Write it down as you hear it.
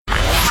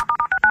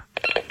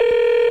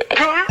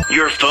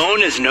Your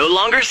phone is no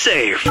longer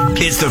safe.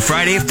 It's the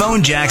Friday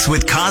Phone Jacks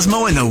with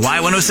Cosmo and the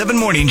Y107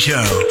 Morning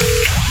Show.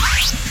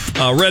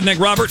 Redneck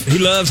Robert, he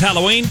loves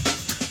Halloween,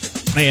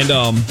 and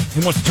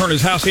he wants to turn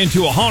his house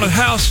into a haunted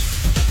house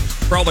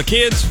for all the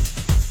kids.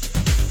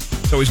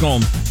 So he's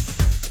going to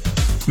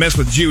mess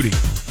with Judy.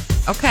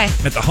 Okay.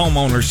 At the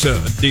homeowner's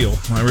deal. All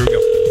right, here we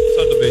go.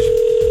 Subdivision.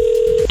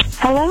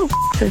 Hello,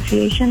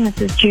 Association. This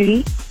is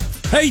Judy.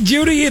 Hey,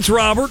 Judy, it's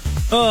Robert.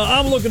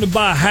 I'm looking to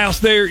buy a house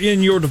there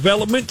in your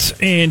development,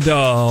 and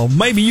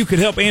maybe you could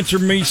help answer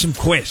me some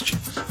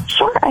questions.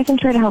 Sure, I can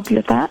try to help you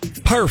with that.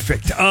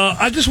 Perfect.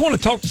 I just want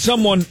to talk to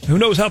someone who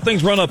knows how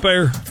things run up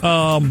there.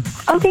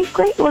 Okay,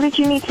 great. What did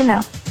you need to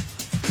know?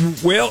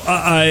 Well,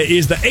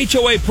 is the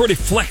HOA pretty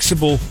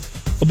flexible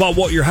about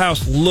what your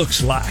house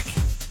looks like?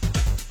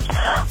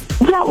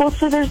 Yeah, well,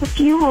 so there's a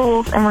few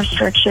rules and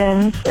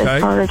restrictions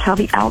as far as how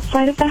the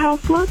outside of the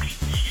house looks,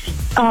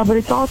 but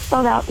it's all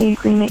spelled out in the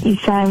agreement you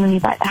sign when you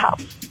buy the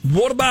house.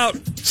 What about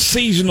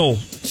seasonal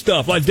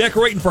stuff, like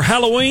decorating for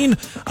Halloween?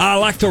 I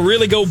like to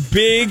really go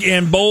big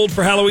and bold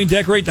for Halloween,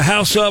 decorate the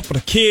house up for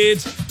the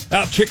kids,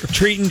 out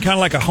trick-or-treating, kind of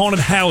like a haunted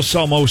house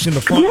almost in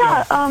the front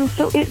yard.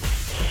 So it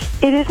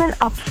is an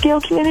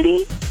upscale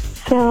community,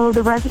 so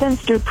the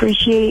residents do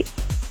appreciate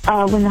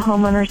when the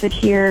homeowners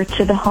adhere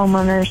to the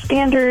homeowner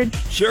standards.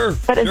 Sure.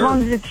 But as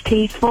long as it's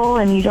tasteful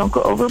and you don't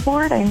go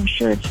overboard, I'm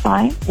sure it's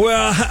fine.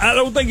 Well, I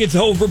don't think it's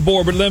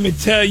overboard, but let me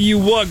tell you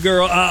what,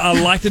 girl, I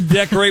like to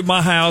decorate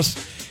my house,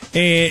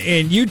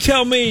 and you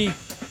tell me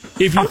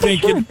if you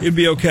think it'd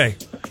be okay.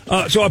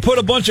 So I put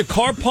a bunch of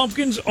car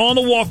pumpkins on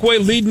the walkway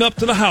leading up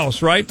to the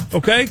house, right?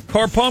 Okay?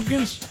 Car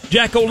pumpkins,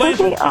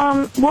 jack-o'-lantern.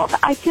 Okay, well,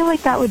 I feel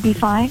like that would be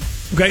fine.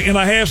 Okay, and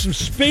I have some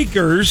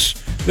speakers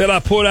that I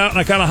put out, and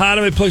I kind of hide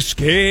them and play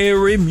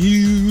scary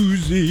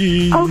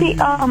music. Okay,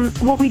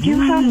 well, we do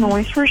have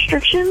noise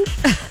restrictions,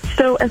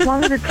 so as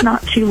long as it's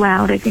not too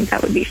loud, I think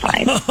that would be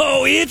fine.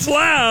 Oh, it's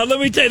loud. Let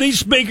me tell you, these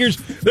speakers,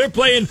 they're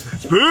playing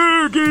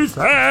spooky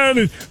sound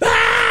and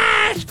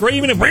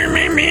screaming and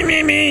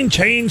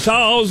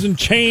chainsaws and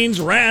chains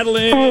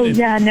rattling. Oh,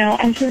 yeah, no,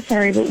 I'm so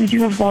sorry, but we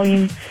do have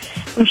volume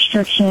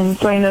restrictions,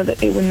 so I know that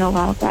they wouldn't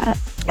allow that.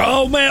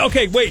 Oh, man.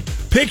 Okay, wait.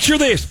 Picture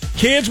this.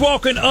 Kids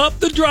walking up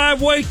the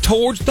driveway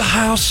towards the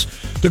house.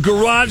 The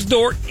garage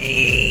door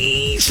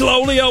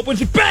slowly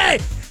opens. Bang!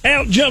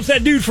 Out jumps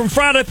that dude from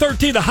Friday the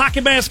 13th, the hockey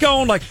mask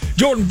on, like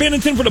Jordan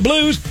Bennington for the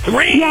Blues.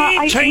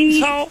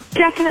 Chainsaw. We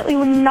definitely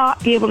would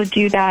not be able to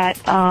do that.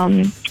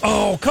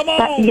 Oh, come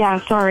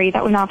on. Sorry.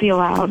 That would not be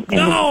allowed in this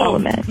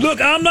development. Look,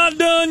 I'm not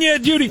done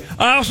yet, Judy.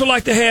 I also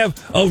like to have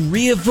a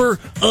river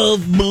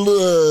of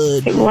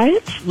blood.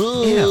 What?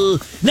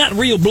 Not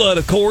real blood,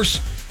 of course.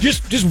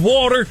 Just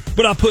water,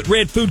 but I put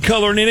red food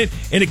coloring in it,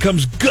 and it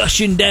comes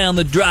gushing down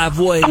the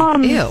driveway.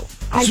 Ew.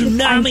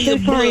 I'm so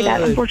sorry.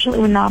 That unfortunately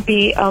would not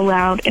be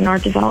allowed in our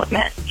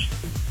development.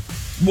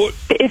 What?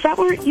 Is that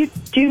what you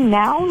do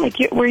now? Like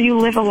where you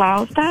live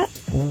allows that?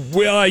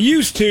 Well, I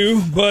used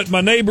to, but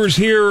my neighbors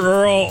here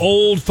are all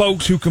old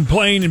folks who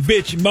complain and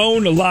bitch and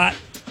moan a lot.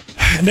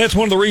 And that's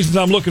one of the reasons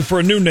I'm looking for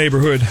a new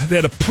neighborhood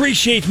that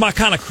appreciates my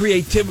kind of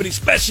creativity,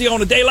 especially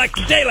on a day like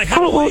today, like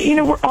Halloween.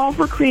 Well, we're all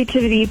for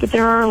creativity, but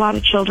there are a lot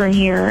of children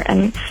here,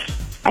 and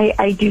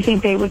I do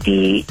think they would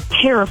be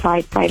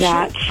terrified by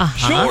that.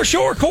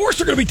 Sure. Of course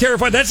they're going to be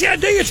terrified. That's the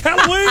idea. It's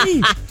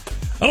Halloween.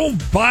 I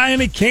don't buy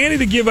any candy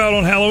to give out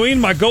on Halloween.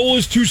 My goal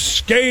is to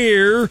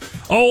scare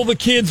all the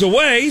kids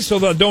away so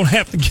that I don't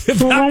have to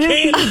give out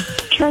candy. Why don't you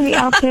turn the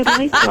outside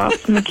lights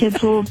off and the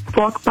kids will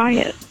walk by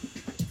it?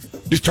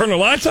 Just turn the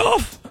lights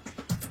off?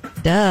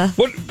 Duh.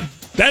 What?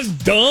 That's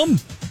dumb.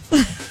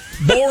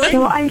 Boring.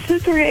 Well, I'm so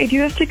sorry. I do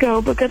have to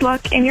go, but good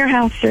luck in your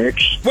house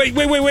search. Wait.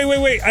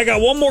 I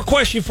got one more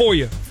question for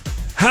you.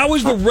 How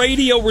is the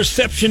radio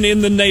reception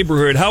in the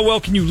neighborhood? How well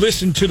can you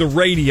listen to the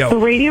radio? The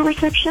radio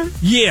reception?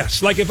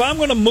 Yes. Like if I'm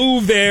going to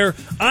move there,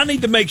 I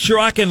need to make sure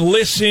I can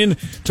listen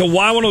to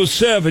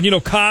Y107. You know,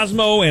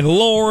 Cosmo and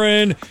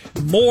Lauren,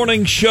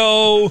 morning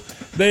show.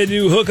 They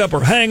do Hook Up or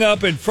Hang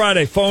Up and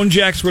Friday Phone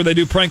Jacks where they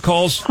do prank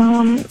calls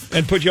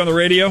and put you on the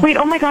radio. Wait,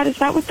 oh my God, is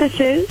that what this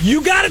is?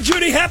 You got it,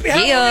 Judy. Happy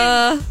Halloween.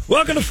 Yeah.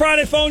 Welcome to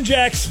Friday Phone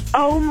Jacks.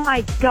 Oh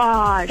my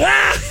God.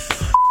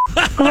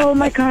 Oh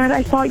my God,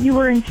 I thought you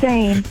were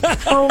insane.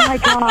 Oh my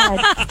God.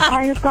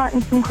 I have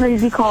gotten some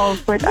crazy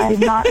calls, but I have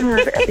not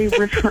heard of a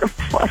river of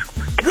blood.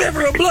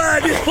 River of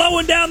blood is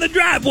flowing down the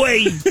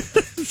driveway.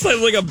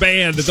 Sounds like a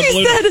band. It's a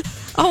balloon.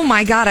 Oh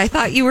my God, I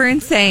thought you were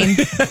insane.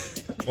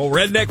 Well,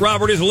 Redneck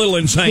Robert is a little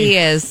insane. He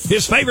is.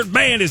 His favorite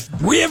band is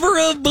River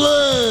of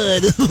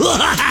Blood.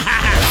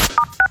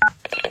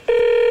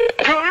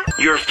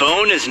 Your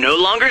phone is no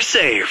longer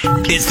safe.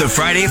 It's the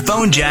Friday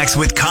Phone Jacks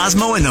with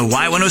Cosmo and the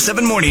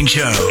Y107 Morning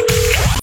Show.